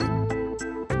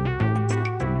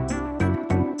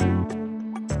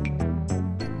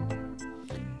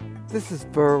This is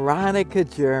Veronica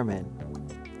German.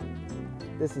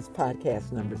 This is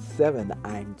podcast number 7,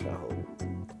 I'm told.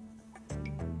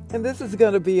 And this is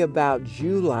going to be about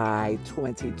July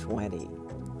 2020.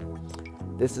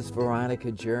 This is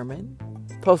Veronica German,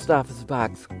 Post Office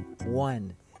Box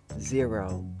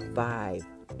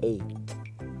 1058,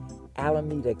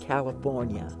 Alameda,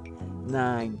 California,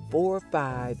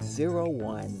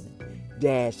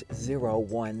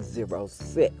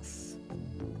 94501-0106.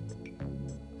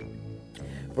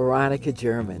 Veronica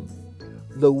German,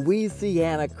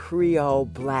 Louisiana Creole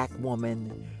black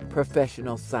woman,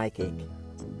 professional psychic.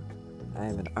 I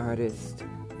am an artist,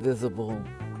 visible,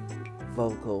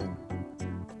 vocal,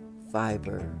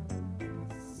 fiber,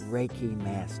 Reiki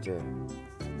master,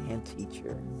 and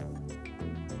teacher.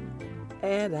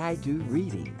 And I do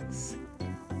readings.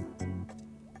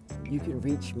 You can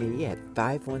reach me at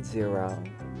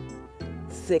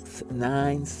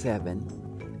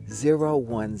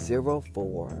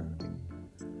 510-697-0104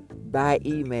 by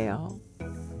email,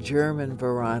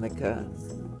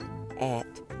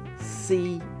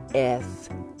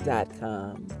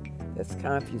 germanveronica@cs.com. That's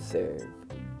CompuServe.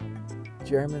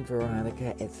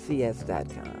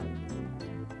 germanveronica@cs.com.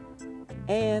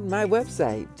 And my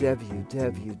website,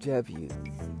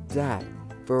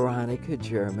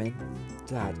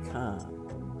 www.veronicagerman.com.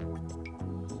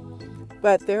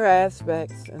 But there are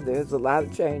aspects, and there's a lot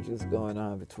of changes going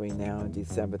on between now and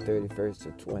December 31st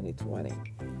of 2020.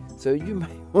 So you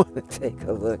might want to take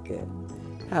a look at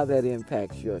how that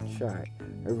impacts your chart.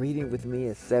 A reading with me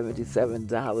is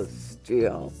 $77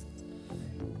 still.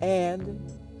 And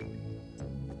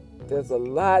there's a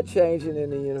lot changing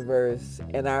in the universe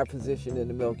and our position in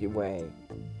the Milky Way.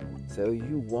 So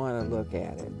you want to look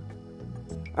at it.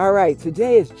 All right,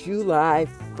 today is July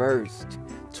 1st,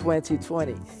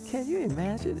 2020. Can you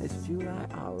imagine it's July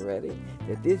already?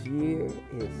 That this year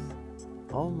is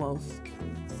almost,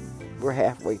 we're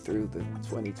halfway through the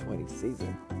 2020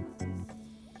 season.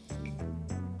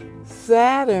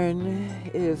 Saturn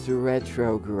is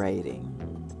retrograding.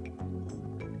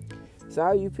 So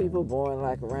all you people born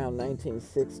like around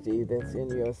 1960, that's in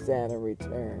your Saturn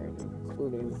return,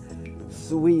 including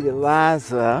sweet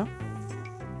Eliza,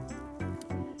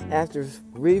 have to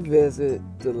revisit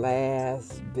the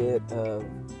last bit of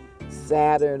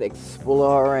Saturn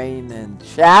exploring and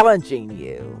challenging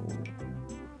you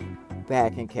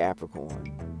back in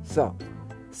Capricorn. So,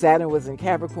 Saturn was in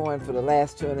Capricorn for the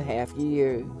last 2.5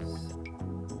 years.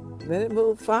 Then it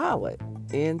moved forward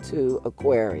into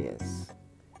Aquarius.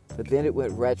 But then it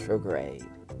went retrograde.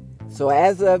 So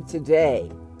as of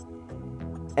today,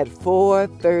 at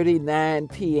 4:39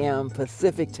 p.m.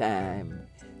 Pacific time,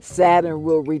 Saturn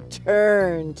will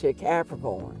return to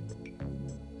Capricorn.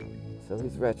 So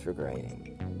he's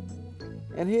retrograding.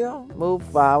 And he'll move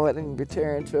forward and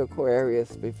return to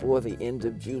Aquarius before the end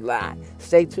of July.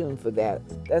 Stay tuned for that.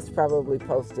 That's probably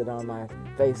posted on my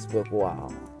Facebook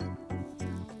wall.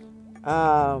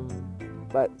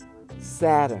 But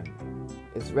Saturn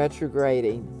is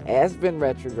retrograding, has been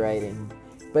retrograding,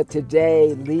 but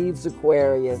today leaves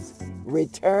Aquarius,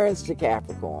 returns to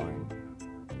Capricorn.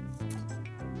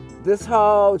 This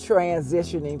whole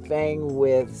transitioning thing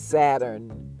with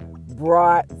Saturn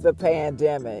brought the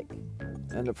pandemic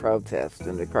and the protests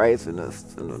and the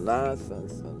craziness and the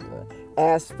nonsense and the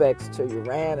aspects to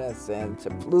Uranus and to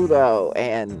Pluto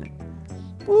and,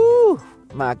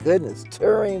 my goodness,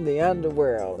 touring the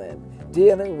underworld and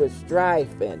dealing with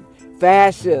strife and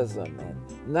fascism and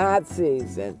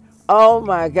Nazis and, oh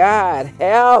my God,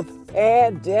 health,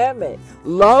 pandemic,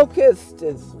 locusts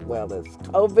as well as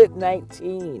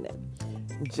COVID-19.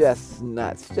 Just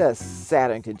nuts. Just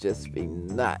Saturn could just be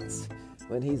nuts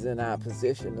when he's in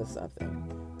opposition to something.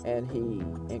 And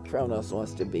Kronos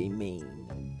wants to be mean.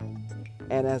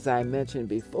 And as I mentioned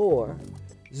before,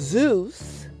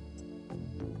 Zeus,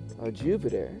 or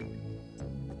Jupiter,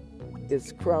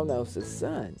 is Kronos'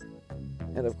 son.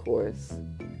 And of course,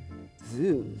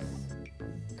 Zeus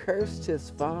cursed his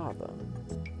father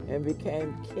and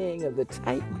became king of the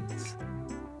Titans.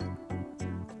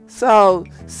 So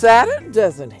Saturn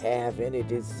doesn't have any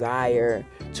desire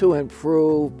to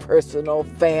improve personal,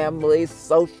 family,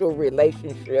 social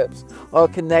relationships or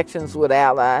connections with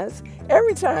allies.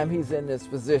 Every time he's in this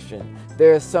position,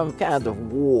 there's some kind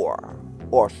of war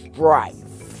or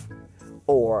strife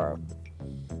or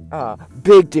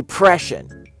big depression.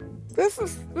 This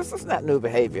is not new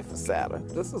behavior for Saturn.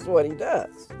 This is what he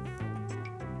does.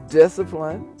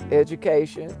 Discipline,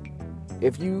 education.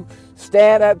 If you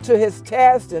stand up to his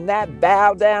test and not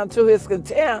bow down to his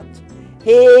contempt,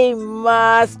 he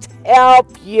must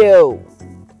help you.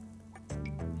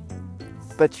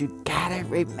 But you gotta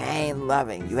remain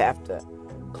loving. You have to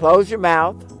close your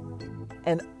mouth,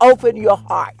 and open your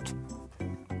heart.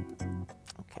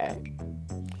 Okay.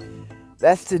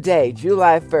 That's today,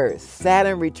 July 1st.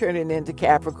 Saturn returning into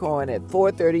Capricorn at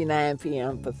 4:39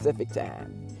 p.m. Pacific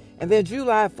time. And then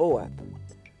July 4th,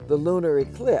 the lunar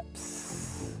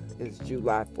eclipse is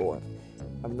July 4th.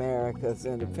 America's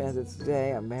Independence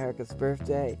Day, America's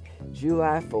birthday.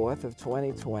 July 4th of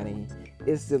 2020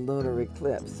 is the lunar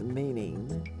eclipse,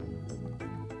 meaning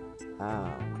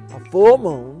a full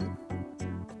moon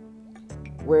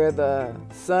where the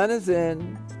sun is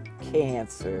in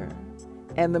Cancer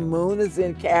and the moon is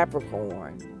in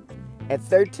Capricorn at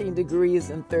 13 degrees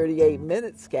and 38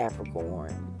 minutes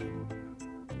Capricorn,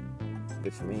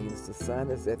 which means the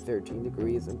sun is at 13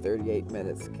 degrees and 38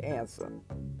 minutes Cancer,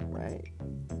 right?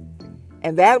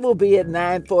 And that will be at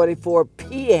 9:44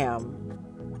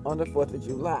 p.m. on the 4th of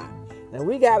July. Now,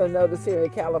 we got to notice here in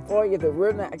California that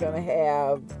we're not going to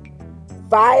have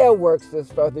fireworks this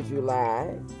 4th of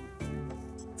July,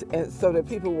 and so that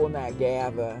people will not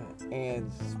gather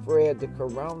and spread the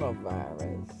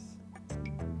coronavirus.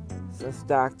 Since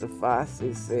Dr.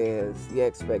 Fauci says the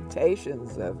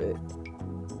expectations of it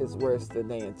is worse than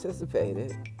they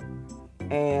anticipated.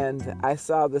 And I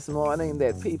saw this morning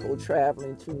that people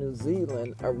traveling to New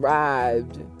Zealand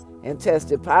arrived and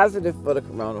tested positive for the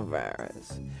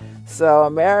coronavirus. So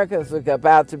Americans are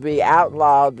about to be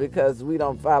outlawed because we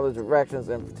don't follow directions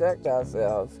and protect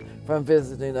ourselves from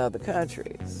visiting other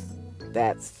countries.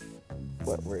 That's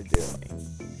what we're doing.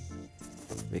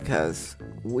 Because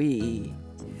we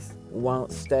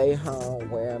won't stay home,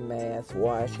 wear a mask,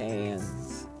 wash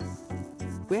hands.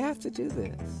 We have to do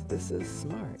this. This is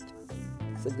smart.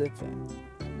 It's a good thing.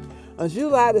 On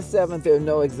July the 7th, there are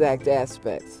no exact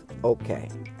aspects. Okay.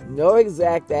 No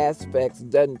exact aspects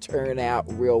doesn't turn out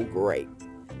real great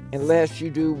unless you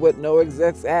do what no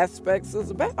exact aspects is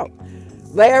about.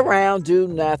 Lay around, do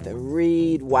nothing,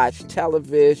 read, watch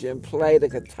television, play the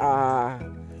guitar.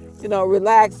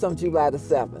 Relax on July the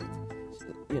 7th.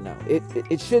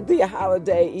 It should be a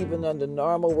holiday even under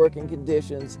normal working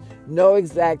conditions. No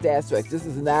exact aspects. This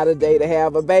is not a day to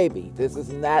have a baby. This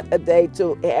is not a day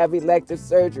to have elective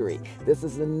surgery. This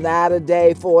is not a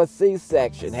day for a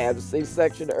C-section. Have a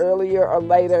C-section earlier or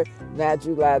later, not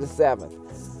July the 7th.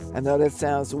 I know that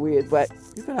sounds weird, but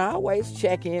you can always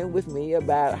check in with me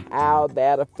about how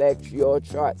that affects your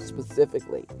chart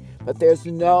specifically. But there's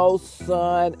no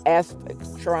sun aspect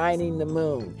trining the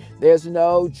moon. There's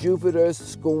no Jupiter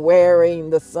squaring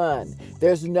the sun.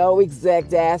 There's no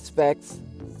exact aspects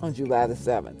on July the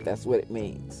 7th. That's what it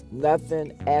means.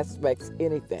 Nothing aspects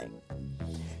anything.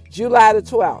 July the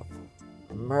 12th,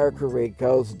 Mercury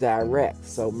goes direct.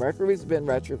 So Mercury's been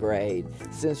retrograde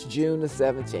since June the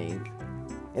 17th.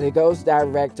 And it goes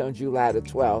direct on July the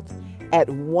 12th at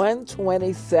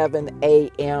 1:27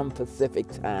 a.m. Pacific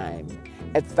time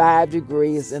at 5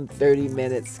 degrees and 30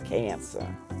 minutes Cancer.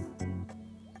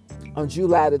 On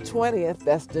July the 20th,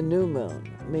 that's the new moon,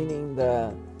 meaning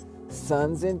the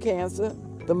sun's in Cancer,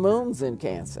 the moon's in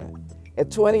Cancer,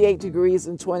 at 28 degrees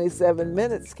and 27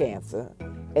 minutes Cancer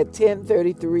at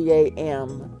 10:33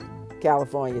 a.m.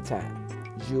 California time,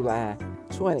 July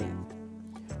 20th.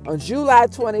 On July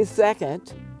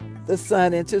 22nd, the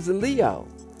sun enters Leo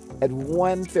at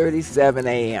 1:37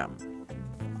 a.m.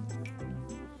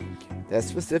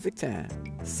 That's Pacific time.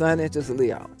 Sun enters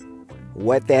Leo.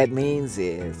 What that means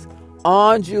is,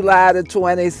 on July the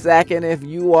 22nd, if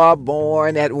you are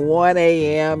born at 1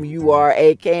 a.m., you are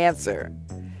a Cancer.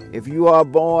 If you are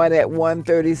born at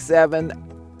 1:37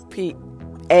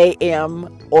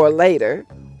 a.m. or later,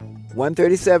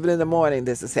 1:37 in the morning,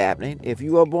 this is happening. If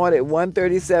you are born at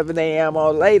 1:37 a.m.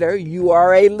 or later, you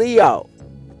are a Leo.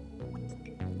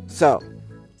 So,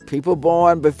 people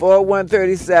born before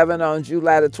 1:37 on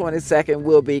July the 22nd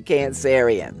will be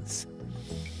Cancerians.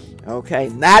 Okay,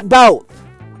 not both.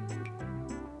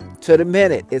 To the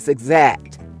minute, it's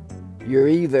exact. You're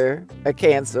either a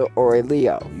Cancer or a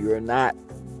Leo. You're not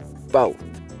both.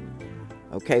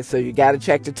 Okay, so you got to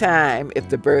check the time if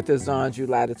the birth is on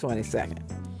July the 22nd.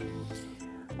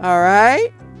 All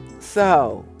right,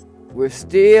 so we're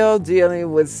still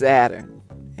dealing with Saturn.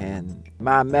 And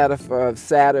my metaphor of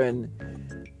Saturn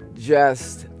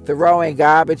just throwing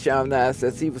garbage on us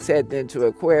as he was heading into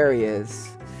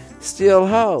Aquarius still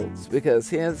holds, because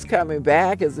his coming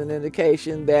back is an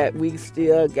indication that we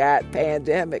still got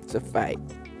pandemic to fight.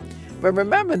 But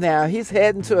remember now, he's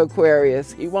heading to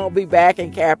Aquarius. He won't be back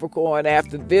in Capricorn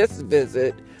after this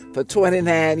visit for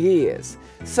 29 years.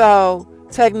 So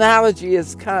technology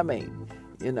is coming.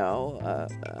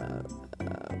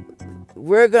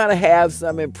 we're going to have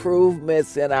some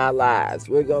improvements in our lives.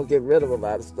 We're going to get rid of a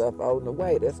lot of stuff on the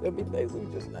way. There's going to be things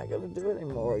we're just not going to do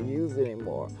anymore, or use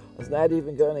anymore. It's not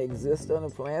even going to exist on the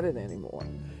planet anymore.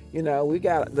 You know, we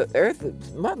got the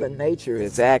earth, Mother Nature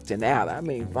is acting out. I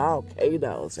mean,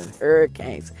 volcanoes and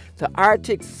hurricanes. The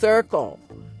Arctic Circle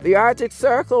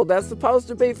that's supposed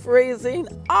to be freezing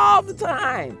all the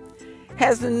time,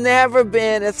 has never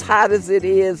been as hot as it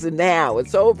is now.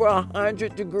 It's over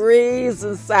 100 degrees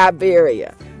in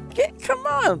Siberia. Come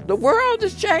on, the world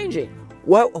is changing.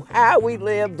 How we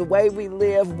live, the way we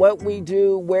live, what we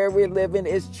do, where we're living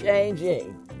is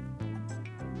changing.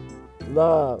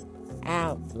 Love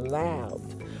out loud.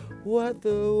 What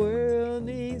the world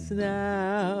needs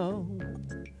now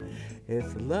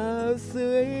is love,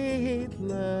 sweet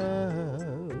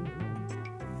love.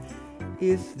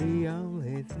 It's the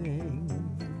only thing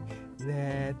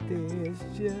that there's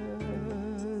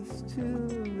just to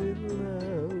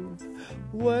love.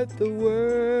 What the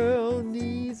world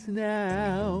needs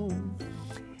now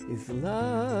is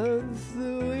love,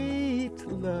 sweet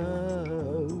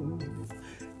love.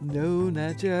 No,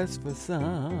 not just for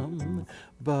some,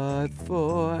 but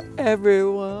for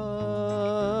everyone.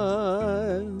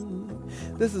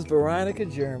 This is Veronica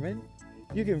German.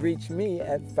 You can reach me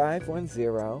at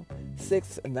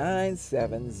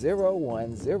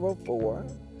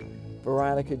 510-697-0104,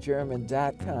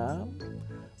 veronicagerman.com.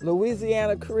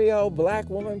 Louisiana Creole Black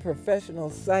Woman Professional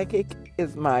Psychic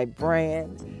is my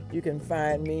brand. You can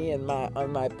find me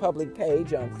on my public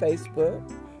page on Facebook,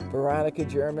 Veronica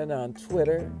German on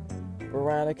Twitter,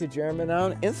 Veronica German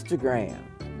on Instagram.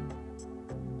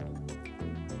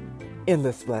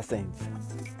 Endless blessings.